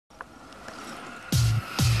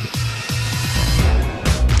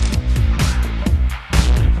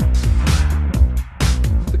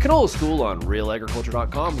Canola School on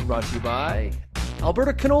realagriculture.com is brought to you by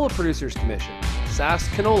Alberta Canola Producers Commission, Sask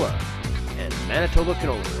Canola, and Manitoba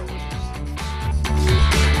Canola Growers.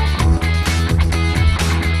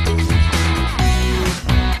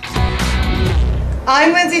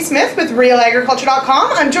 I'm Lindsay Smith with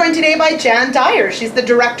realagriculture.com. I'm joined today by Jan Dyer. She's the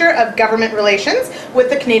Director of Government Relations with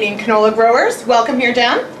the Canadian Canola Growers. Welcome here,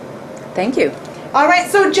 Jan. Thank you. All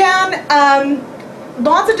right, so Jan,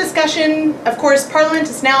 lots of discussion. Of course, Parliament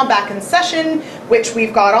is now back in session, which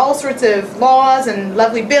we've got all sorts of laws and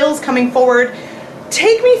lovely bills coming forward.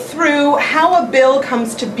 Take me through how a bill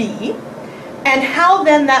comes to be and how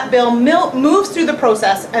then that bill moves through the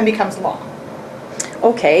process and becomes law.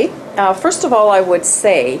 Okay. First of all, I would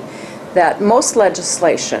say that most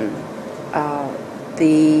legislation,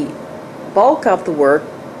 the bulk of the work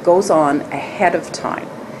goes on ahead of time.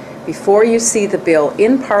 Before you see the bill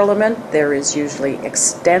in Parliament, there is usually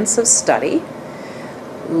extensive study,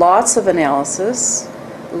 lots of analysis,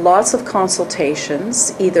 lots of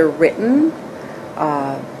consultations, either written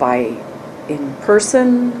in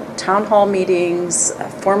person, town hall meetings,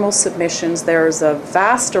 formal submissions. There's a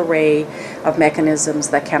vast array of mechanisms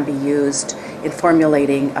that can be used in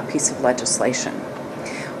formulating a piece of legislation.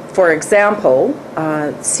 For example,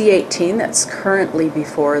 C-18 that's currently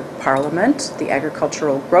before Parliament, the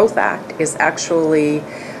Agricultural Growth Act, is actually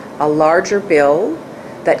a larger bill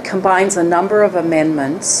that combines a number of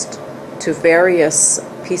amendments to various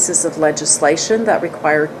pieces of legislation that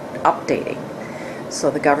require updating.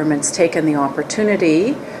 So the government's taken the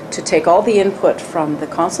opportunity to take all the input from the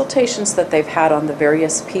consultations that they've had on the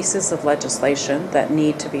various pieces of legislation that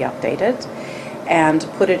need to be updated and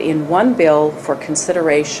put it in one bill for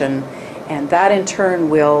consideration, and that in turn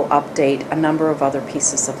will update a number of other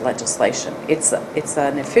pieces of legislation. It's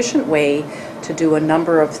an efficient way to do a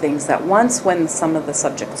number of things at once when some of the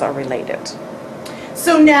subjects are related.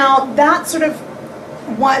 So now that's sort of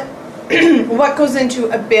what goes into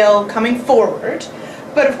a bill coming forward.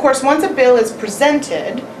 But of course, once a bill is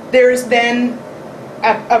presented, there's then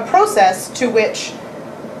a process to which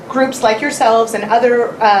groups like yourselves and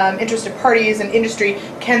other interested parties and industry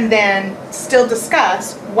can then still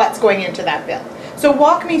discuss what's going into that bill. So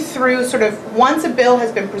walk me through sort of once a bill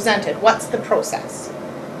has been presented, what's the process?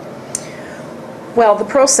 Well, the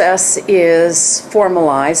process is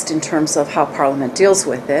formalized in terms of how Parliament deals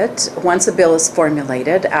with it. Once a bill is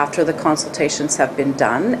formulated, after the consultations have been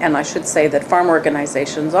done, and I should say that farm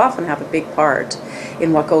organizations often have a big part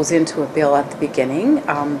in what goes into a bill at the beginning.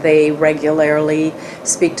 They regularly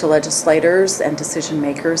speak to legislators and decision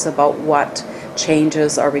makers about what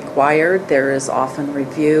changes are required. There is often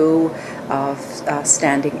review of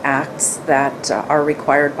standing acts that are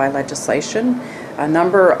required by legislation. A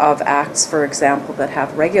number of acts, for example, that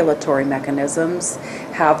have regulatory mechanisms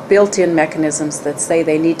have built-in mechanisms that say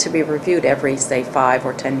they need to be reviewed every, say, 5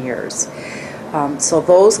 or 10 years. So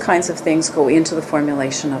those kinds of things go into the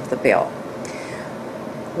formulation of the bill.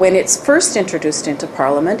 When it's first introduced into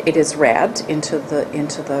Parliament, it is read into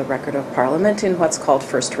the record of Parliament in what's called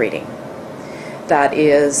first reading. That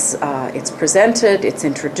is, it's presented, it's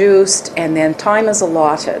introduced, and then time is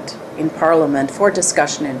allotted in Parliament for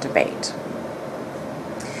discussion and debate.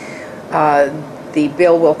 The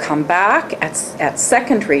bill will come back at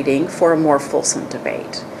second reading for a more fulsome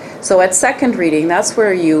debate. So at second reading, that's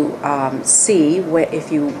where you see,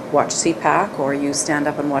 if you watch CPAC or you stand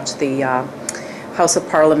up and watch the House of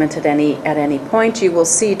Parliament at any point, you will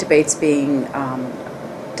see debates being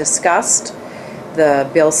discussed. The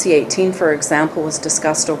Bill C-18, for example, was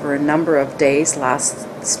discussed over a number of days last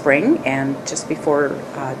spring and just before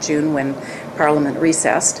June when Parliament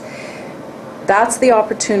recessed. That's the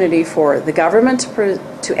opportunity for the government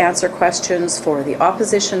to answer questions, for the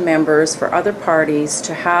opposition members, for other parties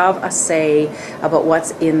to have a say about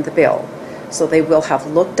what's in the bill. So they will have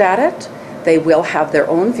looked at it, they will have their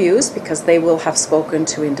own views because they will have spoken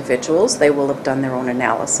to individuals, they will have done their own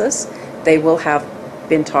analysis, they will have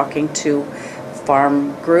been talking to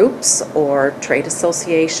farm groups or trade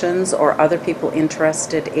associations or other people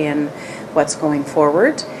interested in what's going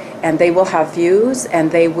forward, and they will have views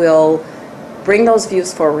and they will bring those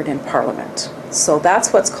views forward in Parliament. So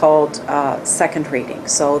that's what's called second reading.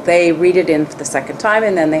 So they read it in for the second time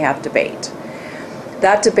and then they have debate.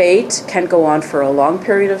 That debate can go on for a long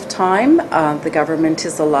period of time. The government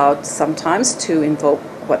is allowed sometimes to invoke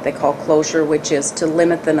what they call closure, which is to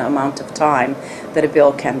limit the amount of time that a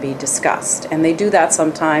bill can be discussed. And they do that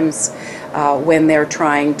sometimes when they're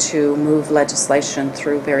trying to move legislation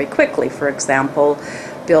through very quickly. For example,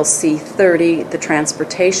 Bill C-30, the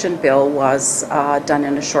transportation bill, was done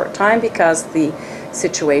in a short time because the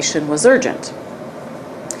situation was urgent.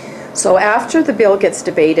 So after the bill gets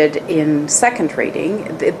debated in second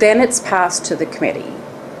reading, then it's passed to the committee,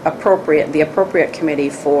 the appropriate committee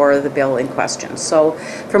for the bill in question. So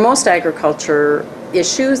for most agriculture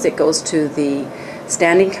issues, it goes to the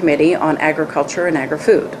Standing Committee on Agriculture and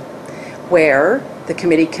Agri-Food, where the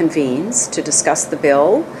committee convenes to discuss the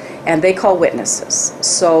bill, and they call witnesses.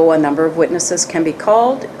 So a number of witnesses can be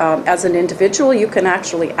called. As an individual, you can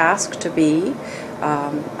actually ask to be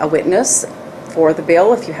a witness for the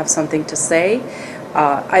bill if you have something to say.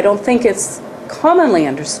 I don't think it's commonly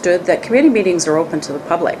understood that committee meetings are open to the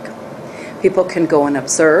public. People can go and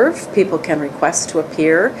observe, people can request to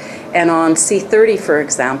appear, and on C30, for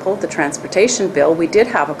example, the transportation bill, we did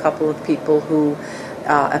have a couple of people who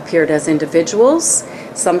appeared as individuals.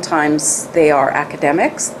 Sometimes they are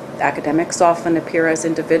academics. Academics often appear as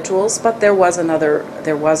individuals, but there was in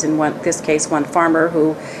this case one farmer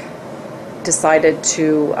who decided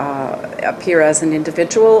to appear as an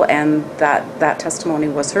individual, and that testimony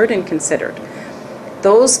was heard and considered.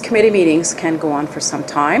 Those committee meetings can go on for some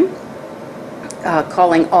time,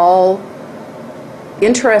 calling all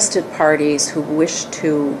interested parties who wish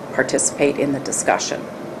to participate in the discussion.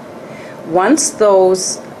 Once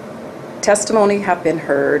those testimony have been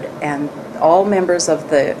heard and all members of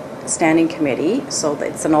the standing committee, so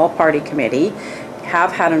it's an all-party committee,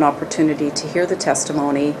 have had an opportunity to hear the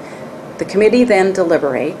testimony, the committee then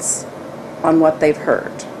deliberates on what they've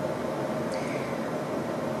heard.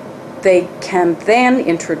 They can then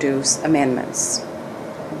introduce amendments.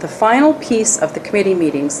 The final piece of the committee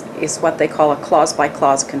meetings is what they call a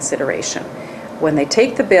clause-by-clause consideration. When they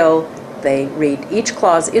take the bill, they read each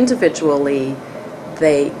clause individually,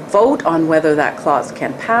 they vote on whether that clause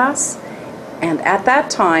can pass, and at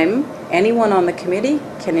that time, anyone on the committee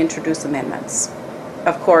can introduce amendments.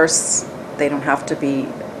 Of course, they don't have to be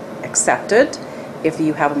accepted. If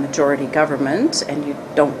you have a majority government and you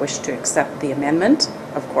don't wish to accept the amendment,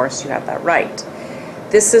 of course you have that right.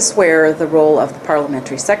 This is where the role of the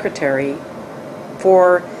parliamentary secretary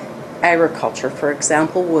for agriculture, for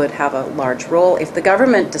example, would have a large role. If the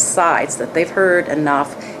government decides that they've heard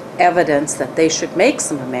enough evidence that they should make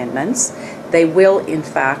some amendments, they will in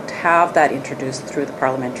fact have that introduced through the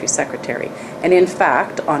parliamentary secretary. And in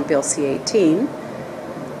fact, on Bill C-18,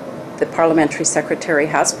 the parliamentary secretary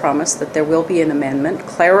has promised that there will be an amendment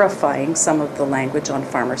clarifying some of the language on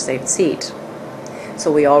farmer-saved seed.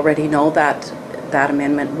 So we already know that that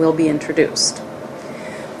amendment will be introduced.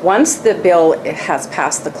 Once the bill has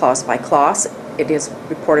passed the clause by clause, it is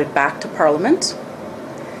reported back to Parliament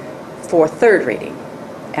for third reading,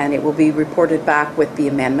 and it will be reported back with the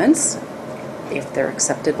amendments if they're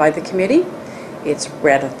accepted by the committee. It's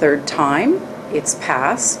read a third time, it's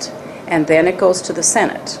passed, and then it goes to the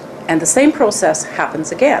Senate. And the same process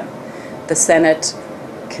happens again. The Senate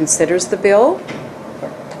considers the bill,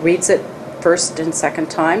 reads it first and second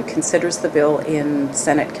time, considers the bill in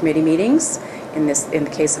Senate committee meetings. In the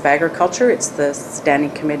case of agriculture, it's the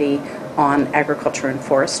Standing Committee on Agriculture and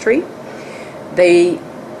Forestry. They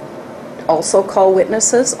also call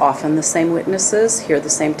witnesses, often the same witnesses, hear the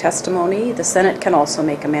same testimony. The Senate can also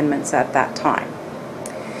make amendments at that time.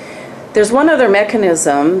 There's one other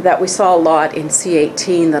mechanism that we saw a lot in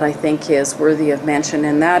C-18 that I think is worthy of mention,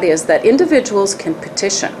 and that is that individuals can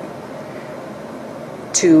petition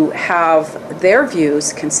to have their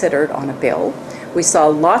views considered on a bill. We saw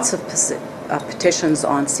lots of petitions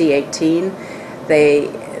on C-18.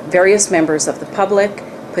 Various members of the public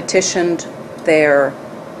petitioned their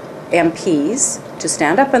MPs to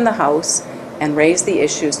stand up in the House and raise the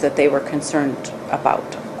issues that they were concerned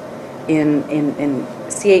about. In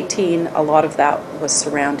C-18, a lot of that was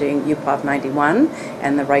surrounding UPOV 91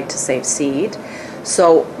 and the right to save seed.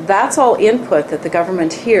 So that's all input that the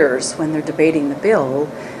government hears when they're debating the bill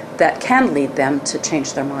that can lead them to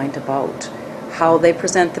change their mind about how they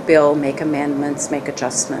present the bill, make amendments, make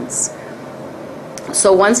adjustments.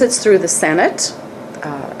 So once it's through the Senate,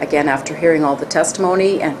 again after hearing all the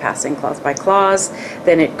testimony and passing clause by clause,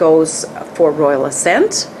 then it goes for royal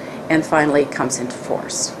assent and finally comes into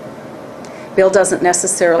force. Bill doesn't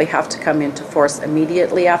necessarily have to come into force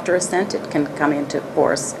immediately after assent. It can come into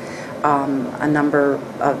force a number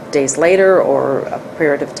of days later or a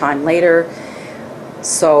period of time later.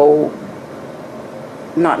 So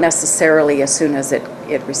not necessarily as soon as it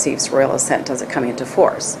receives royal assent does it come into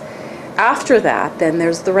force. After that, then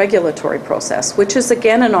there's the regulatory process, which is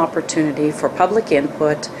again an opportunity for public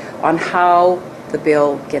input on how the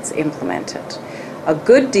bill gets implemented. A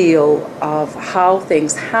good deal of how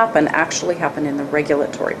things actually happen in the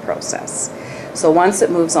regulatory process. So once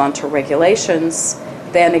it moves on to regulations,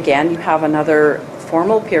 then again you have another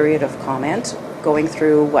formal period of comment going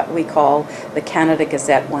through what we call the Canada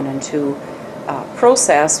Gazette 1 and 2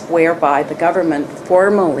 process, whereby the government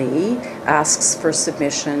formally asks for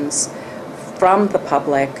submissions from the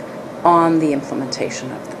public on the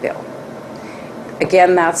implementation of the bill.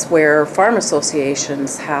 Again, that's where farm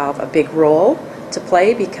associations have a big role to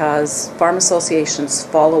play, because farm associations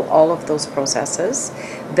follow all of those processes.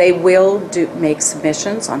 They will make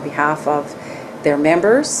submissions on behalf of their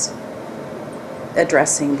members,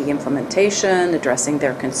 addressing the implementation, addressing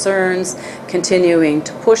their concerns, continuing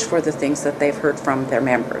to push for the things that they've heard from their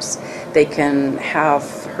members. They can have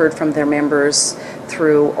heard from their members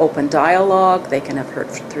through open dialogue. They can have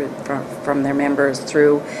heard from their members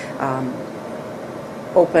through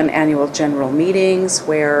open annual general meetings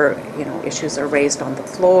where issues are raised on the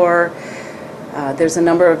floor. There's a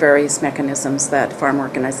number of various mechanisms that farm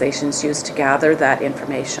organizations use to gather that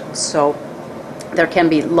information. So there can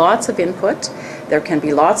be lots of input. There can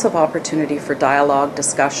be lots of opportunity for dialogue,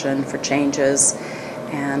 discussion, for changes.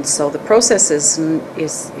 And so the process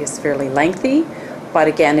is fairly lengthy, but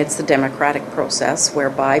again, it's a democratic process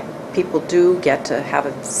whereby people do get to have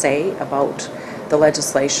a say about the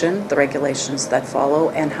legislation, the regulations that follow,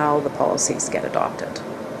 and how the policies get adopted.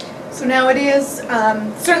 So now it is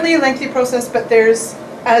certainly a lengthy process, but there's,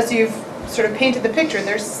 as you've sort of painted the picture,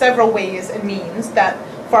 there's several ways and means that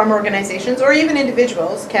farm organizations or even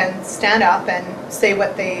individuals can stand up and say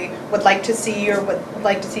what they would like to see or would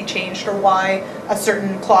like to see changed, or why a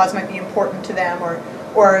certain clause might be important to them,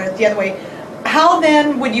 or the other way. How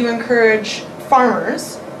then would you encourage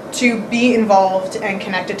farmers to be involved and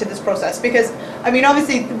connected to this process? Because, I mean,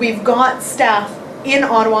 obviously we've got staff in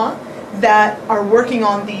Ottawa that are working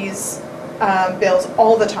on these bills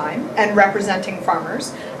all the time and representing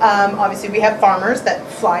farmers. Obviously we have farmers that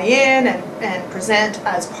fly in and present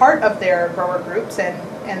as part of their grower groups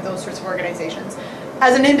and those sorts of organizations.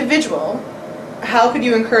 As an individual, how could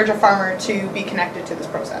you encourage a farmer to be connected to this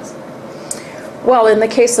process? Well, in the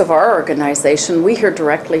case of our organization, we hear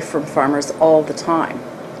directly from farmers all the time.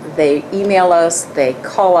 They email us, they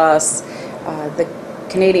call us. The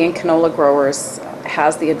Canadian canola growers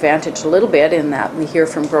has the advantage a little bit in that we hear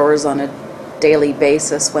from growers on a daily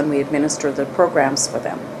basis when we administer the programs for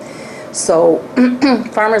them. So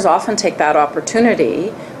farmers often take that opportunity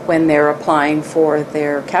when they're applying for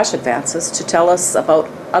their cash advances to tell us about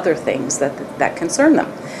other things that concern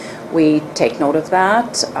them. We take note of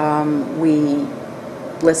that. We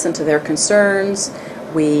listen to their concerns.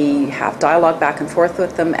 We have dialogue back and forth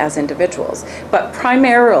with them as individuals. But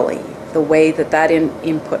primarily, the way that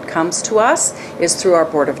input comes to us is through our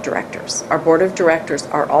board of directors. Our board of directors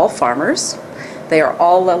are all farmers. They are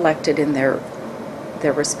all elected in their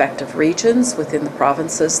respective regions within the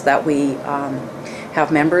provinces that we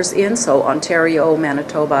have members in, so Ontario,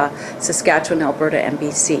 Manitoba, Saskatchewan, Alberta, and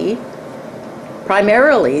BC.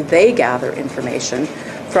 Primarily, they gather information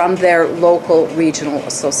from their local regional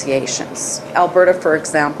associations. Alberta, for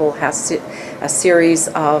example, has a series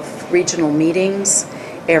of regional meetings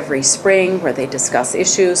every spring where they discuss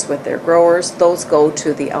issues with their growers. Those go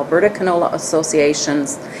to the Alberta Canola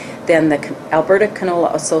Associations. Then the Alberta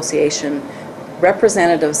Canola Association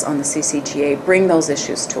representatives on the CCGA bring those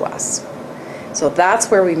issues to us. So that's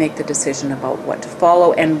where we make the decision about what to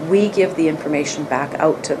follow, and we give the information back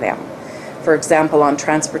out to them. For example, on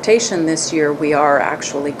transportation this year, we are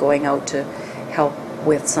actually going out to help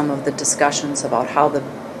with some of the discussions about how the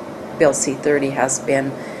Bill C-30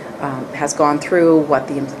 has gone through, what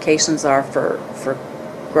the implications are for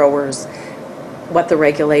growers, what the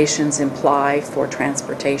regulations imply for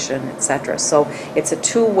transportation, etc. So it's a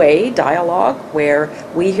two-way dialogue where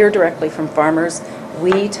we hear directly from farmers,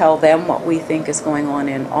 we tell them what we think is going on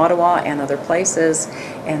in Ottawa and other places,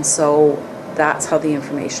 and so that's how the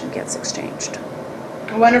information gets exchanged.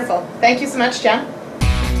 Wonderful. Thank you so much, Jen.